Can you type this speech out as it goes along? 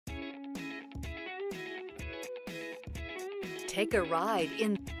Take a ride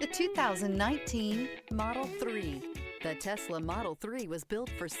in the 2019 Model 3. The Tesla Model 3 was built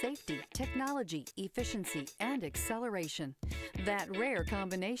for safety, technology, efficiency, and acceleration. That rare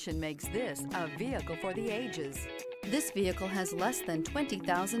combination makes this a vehicle for the ages. This vehicle has less than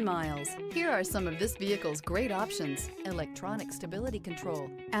 20,000 miles. Here are some of this vehicle's great options: electronic stability control,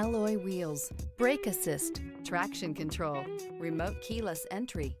 alloy wheels, brake assist, traction control, remote keyless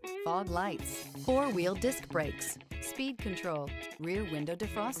entry, fog lights, four-wheel disc brakes, speed control, rear window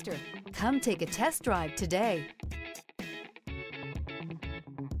defroster. Come take a test drive today.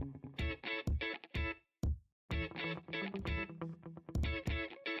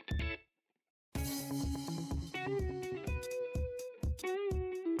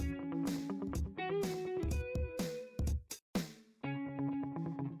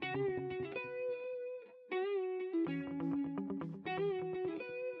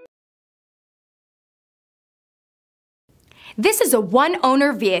 This is a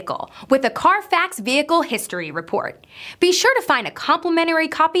one-owner vehicle with a CARFAX Vehicle History Report. Be sure to find a complimentary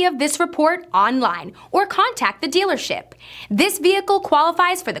copy of this report online or contact the dealership. This vehicle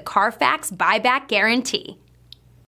qualifies for the CARFAX Buyback Guarantee.